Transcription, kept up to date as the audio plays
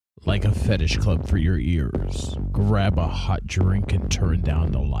like a fetish club for your ears. Grab a hot drink and turn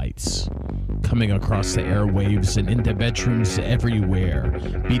down the lights. Coming across the airwaves and into bedrooms everywhere,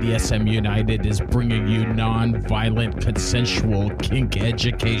 BDSM United is bringing you non-violent consensual kink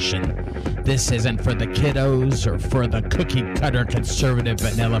education. This isn't for the kiddos or for the cookie-cutter conservative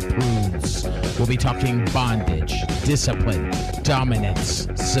vanilla prudes. We'll be talking bondage, discipline, dominance,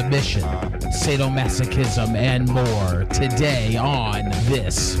 submission, sadomasochism, and more today on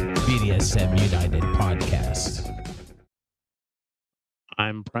this BDSM United podcast.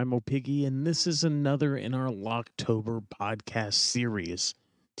 I'm Primal Piggy, and this is another in our Locktober podcast series.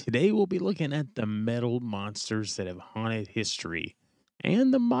 Today we'll be looking at the metal monsters that have haunted history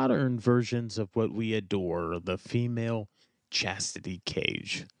and the modern versions of what we adore, the female chastity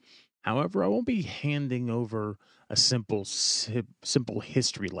cage. However, I won't be handing over a simple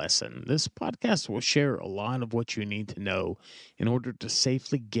history lesson. This podcast will share a lot of what you need to know in order to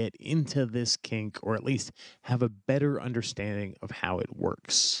safely get into this kink, or at least have a better understanding of how it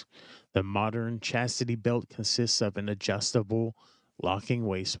works. The modern chastity belt consists of an adjustable locking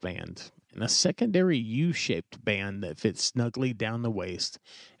waistband and a secondary U-shaped band that fits snugly down the waist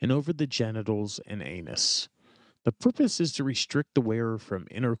and over the genitals and anus. The purpose is to restrict the wearer from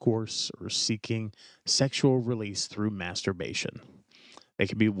intercourse or seeking sexual release through masturbation. They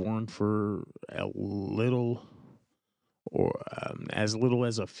can be worn for as little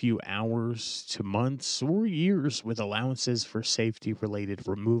as a few hours to months or years, with allowances for safety-related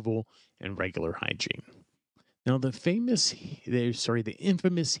removal and regular hygiene. Now, the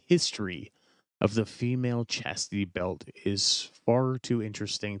infamous history of the female chastity belt is far too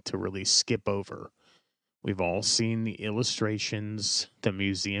interesting to really skip over. We've all seen the illustrations, the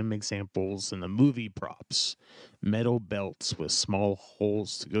museum examples, and the movie props. Metal belts with small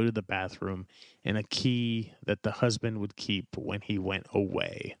holes to go to the bathroom and a key that the husband would keep when he went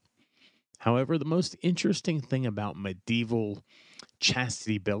away. However, the most interesting thing about medieval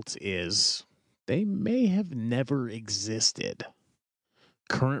chastity belts is they may have never existed.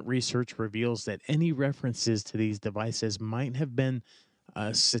 Current research reveals that any references to these devices might have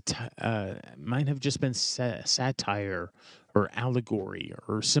just been satire or allegory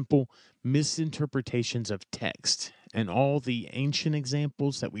or simple misinterpretations of text, and all the ancient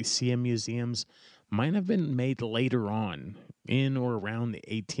examples that we see in museums might have been made later on in or around the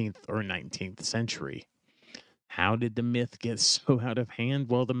 18th or 19th century. How did the myth get so out of hand?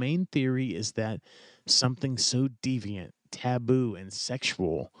 Well, the main theory is that something so deviant, taboo, and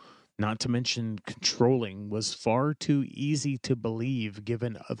sexual, not to mention controlling, was far too easy to believe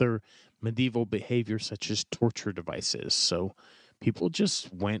given other medieval behavior such as torture devices. So people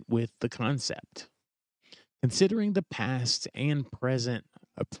just went with the concept. Considering the past and present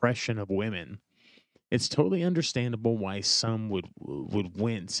oppression of women, it's totally understandable why some would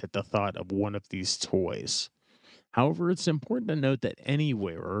wince at the thought of one of these toys. However, it's important to note that any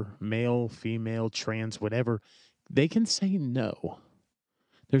wearer, male, female, trans, whatever, they can say no.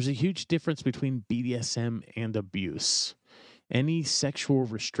 There's a huge difference between BDSM and abuse. Any sexual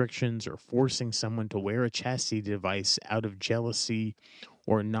restrictions or forcing someone to wear a chastity device out of jealousy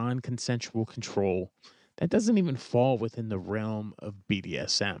or non-consensual control, that doesn't even fall within the realm of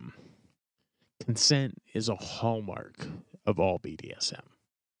BDSM. Consent is a hallmark of all BDSM.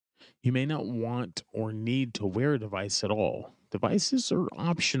 You may not want or need to wear a device at all. Devices are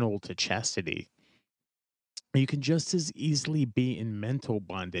optional to chastity. You can just as easily be in mental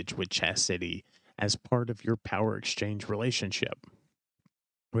bondage with chastity as part of your power exchange relationship.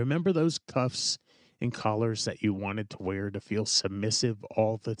 Remember those cuffs and collars that you wanted to wear to feel submissive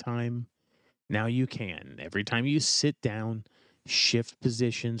all the time? Now you can. Every time you sit down, shift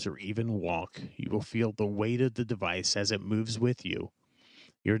positions, or even walk, you will feel the weight of the device as it moves with you.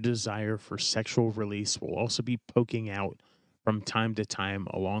 Your desire for sexual release will also be poking out from time to time,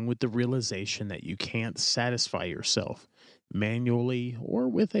 along with the realization that you can't satisfy yourself manually or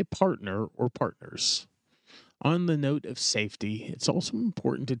with a partner or partners. On the note of safety, it's also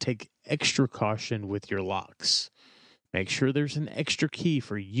important to take extra caution with your locks. Make sure there's an extra key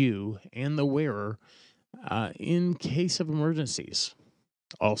for you and the wearer in case of emergencies.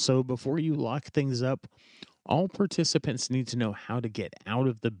 Also, before you lock things up, all participants need to know how to get out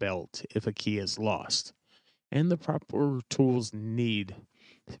of the belt if a key is lost, and the proper tools need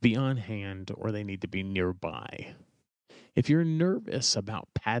to be on hand or they need to be nearby. If you're nervous about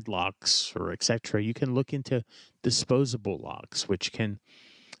padlocks or etc., you can look into disposable locks, which can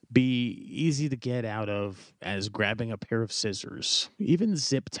be easy to get out of as grabbing a pair of scissors. Even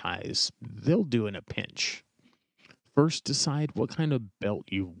zip ties, they'll do in a pinch. First, decide what kind of belt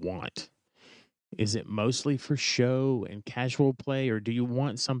you want. Is it mostly for show and casual play, or do you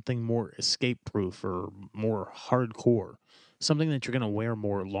want something more escape proof or more hardcore? Something that you're going to wear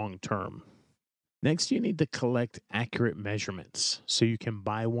more long term? Next, you need to collect accurate measurements so you can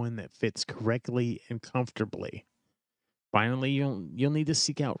buy one that fits correctly and comfortably. Finally, you'll need to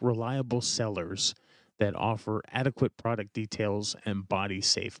seek out reliable sellers that offer adequate product details and body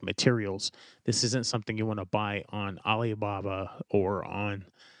safe materials. This isn't something you want to buy on Alibaba or on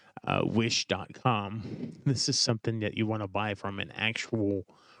wish.com. This is something that you want to buy from an actual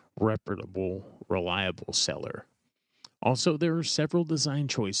reputable, reliable seller. Also, there are several design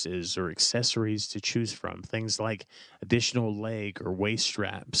choices or accessories to choose from. Things like additional leg or waist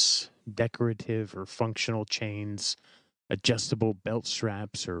straps, decorative or functional chains, adjustable belt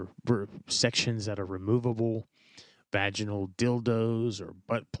straps or sections that are removable, vaginal dildos or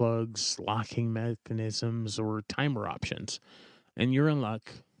butt plugs, locking mechanisms, or timer options. And you're in luck.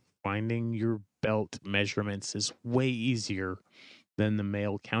 Finding your belt measurements is way easier than the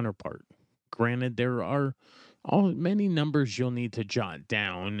male counterpart. Granted, there are many numbers you'll need to jot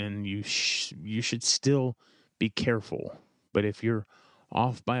down, and you should still be careful. But if you're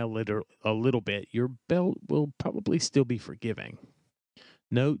off by a little bit, your belt will probably still be forgiving.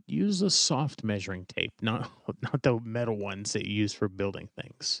 Note: use a soft measuring tape, not not the metal ones that you use for building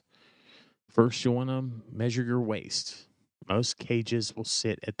things. First, you'll want to measure your waist. Most cages will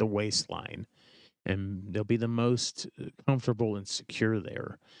sit at the waistline, and they'll be the most comfortable and secure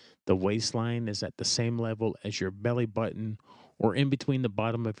there. The waistline is at the same level as your belly button or in between the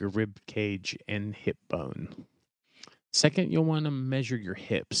bottom of your rib cage and hip bone. Second, you'll want to measure your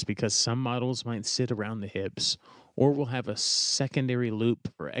hips because some models might sit around the hips or will have a secondary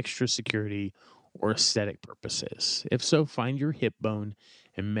loop for extra security or aesthetic purposes. If so, find your hip bone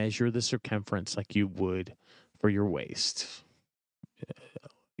and measure the circumference like you would for your waist.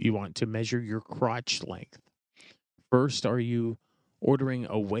 You want to measure your crotch length. First, are you ordering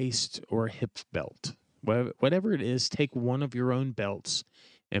a waist or a hip belt? Whatever it is, take one of your own belts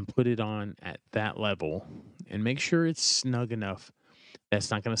and put it on at that level and make sure it's snug enough that's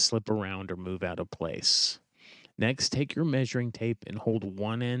not going to slip around or move out of place. Next, take your measuring tape and hold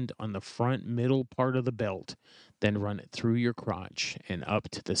one end on the front middle part of the belt, then run it through your crotch and up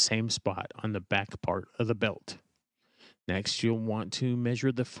to the same spot on the back part of the belt. Next, you'll want to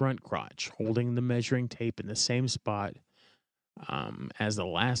measure the front crotch, holding the measuring tape in the same spot as the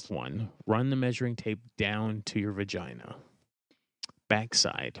last one. Run the measuring tape down to your vagina.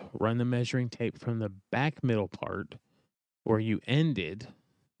 Backside, run the measuring tape from the back middle part where you ended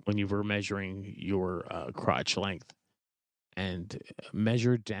when you were measuring your crotch length and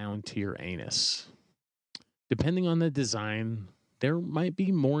measure down to your anus. Depending on the design, there might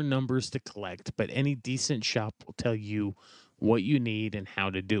be more numbers to collect, but any decent shop will tell you what you need and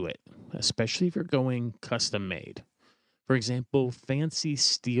how to do it, especially if you're going custom made. For example,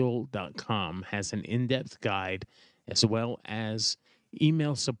 FancySteel.com has an in depth guide as well as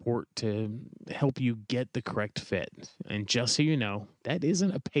email support to help you get the correct fit. And just so you know, that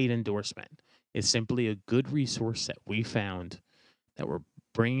isn't a paid endorsement. It's simply a good resource that we found that we're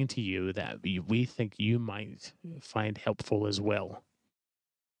bringing to you that we think you might find helpful as well.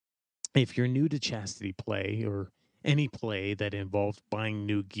 If you're new to chastity play or any play that involves buying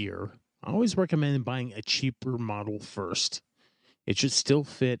new gear, I always recommend buying a cheaper model first. It should still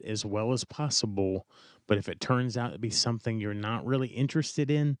fit as well as possible, but if it turns out to be something you're not really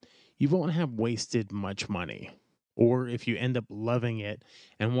interested in, you won't have wasted much money. Or if you end up loving it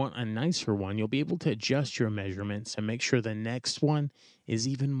and want a nicer one, you'll be able to adjust your measurements and make sure the next one is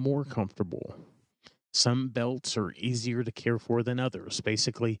even more comfortable. Some belts are easier to care for than others.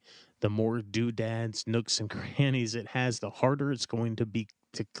 Basically, the more doodads, nooks, and crannies it has, the harder it's going to be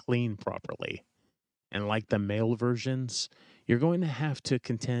to clean properly. And like the male versions, you're going to have to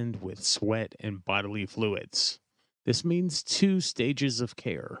contend with sweat and bodily fluids. This means two stages of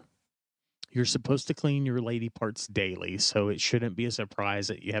care. You're supposed to clean your lady parts daily, so it shouldn't be a surprise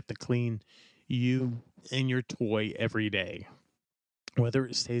that you have to clean you and your toy every day. Whether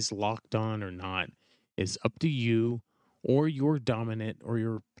it stays locked on or not is up to you or your dominant or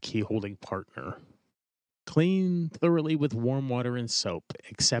your key holding partner. Clean thoroughly with warm water and soap,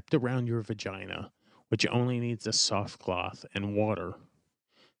 except around your vagina, which only needs a soft cloth and water.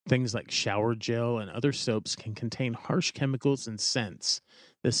 Things like shower gel and other soaps can contain harsh chemicals and scents.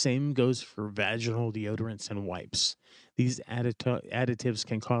 The same goes for vaginal deodorants and wipes. These additives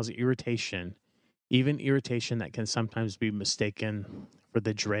can cause irritation, even irritation that can sometimes be mistaken for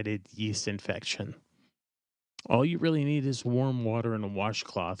the dreaded yeast infection. All you really need is warm water and a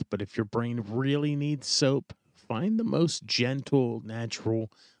washcloth, but if your brain really needs soap, find the most gentle,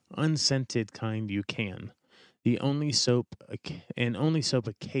 natural, unscented kind you can. The only soap and only soap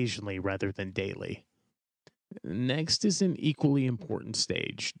occasionally rather than daily. Next is an equally important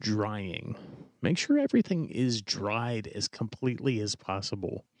stage, drying. Make sure everything is dried as completely as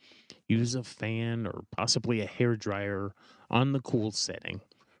possible. Use a fan or possibly a hair dryer on the cool setting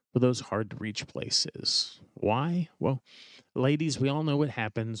for those hard to reach places. Why? Well, ladies, we all know what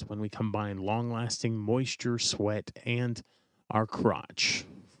happens when we combine long lasting moisture, sweat, and our crotch.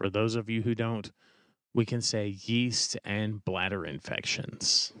 For those of you who don't, we can say yeast and bladder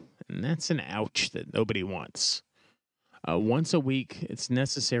infections. And that's an ouch that nobody wants. Once a week, it's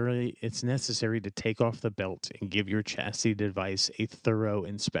necessary to take off the belt and give your chastity device a thorough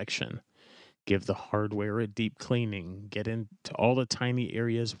inspection. Give the hardware a deep cleaning. Get into all the tiny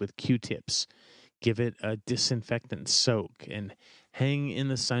areas with Q-tips. Give it a disinfectant soak and hang in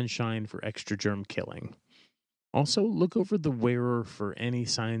the sunshine for extra germ killing. Also, look over the wearer for any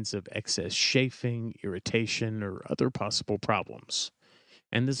signs of excess chafing, irritation, or other possible problems.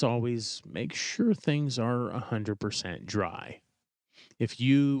 And as always, make sure things are 100% dry. If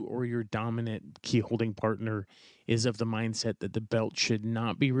you or your dominant key holding partner is of the mindset that the belt should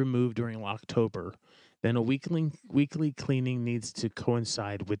not be removed during Locktober, then a weekly cleaning needs to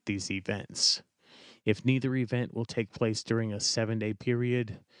coincide with these events. If neither event will take place during a 7-day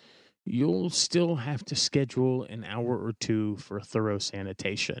period, you'll still have to schedule an hour or two for thorough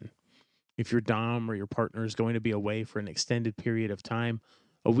sanitation. If your Dom or your partner is going to be away for an extended period of time,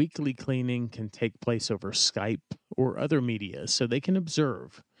 a weekly cleaning can take place over Skype or other media so they can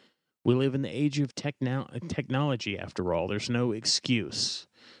observe. We live in the age of technology, after all. There's no excuse.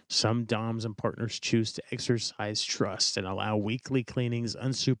 Some Doms and partners choose to exercise trust and allow weekly cleanings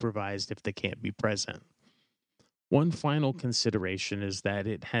unsupervised if they can't be present. One final consideration is that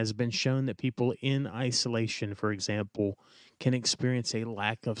it has been shown that people in isolation, for example, can experience a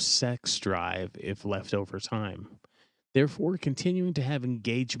lack of sex drive if left over time. Therefore, continuing to have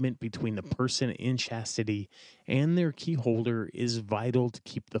engagement between the person in chastity and their key holder is vital to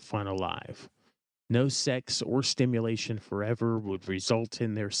keep the fun alive. No sex or stimulation forever would result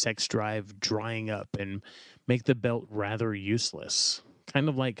in their sex drive drying up and make the belt rather useless. Kind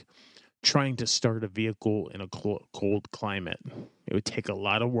of like trying to start a vehicle in a cold climate. It would take a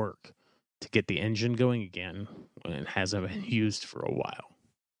lot of work to get the engine going again when it hasn't been used for a while.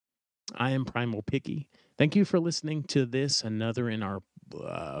 I am Primal Piggy. Thank you for listening to this, another in our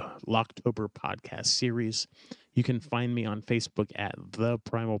Locktober podcast series. You can find me on Facebook at The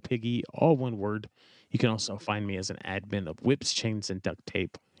Primal Piggy, all one word. You can also find me as an admin of Whips, Chains, and Duct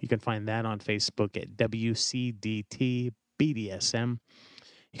Tape. You can find that on Facebook at WCDT BDSM.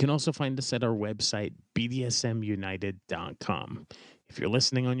 You can also find us at our website, bdsmunited.com. If you're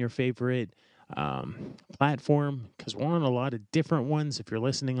listening on your favorite platform, because we're on a lot of different ones, if you're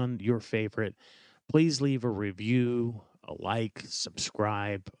listening on your favorite, please leave a review, a like,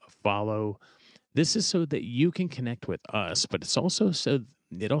 subscribe, a follow. This is so that you can connect with us, but it's also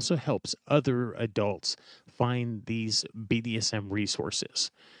it also helps other adults find these BDSM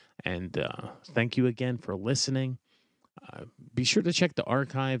resources. And thank you again for listening. Be sure to check the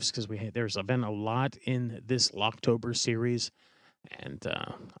archives because there's been a lot in this Locktober series, and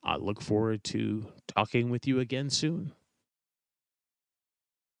I look forward to talking with you again soon.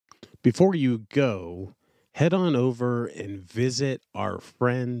 Before you go, head on over and visit our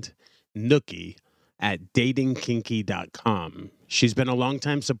friend Nookie at datingkinky.com. She's been a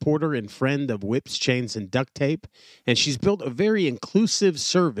longtime supporter and friend of Whips, Chains, and Duct Tape, and she's built a very inclusive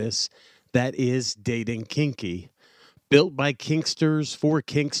service that is Dating Kinky. Built by Kinksters, for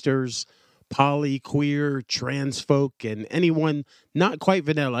Kinksters, poly, queer, trans folk, and anyone not quite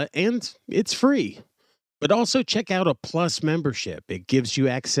vanilla, and it's free. But also check out a Plus membership. It gives you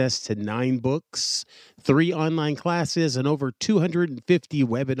access to 9 books, 3 online classes, and over 250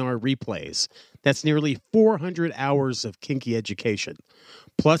 webinar replays. That's nearly 400 hours of kinky education.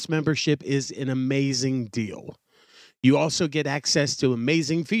 Plus membership is an amazing deal. You also get access to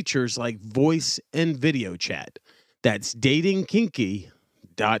amazing features like voice and video chat. That's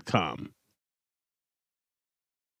datingkinky.com.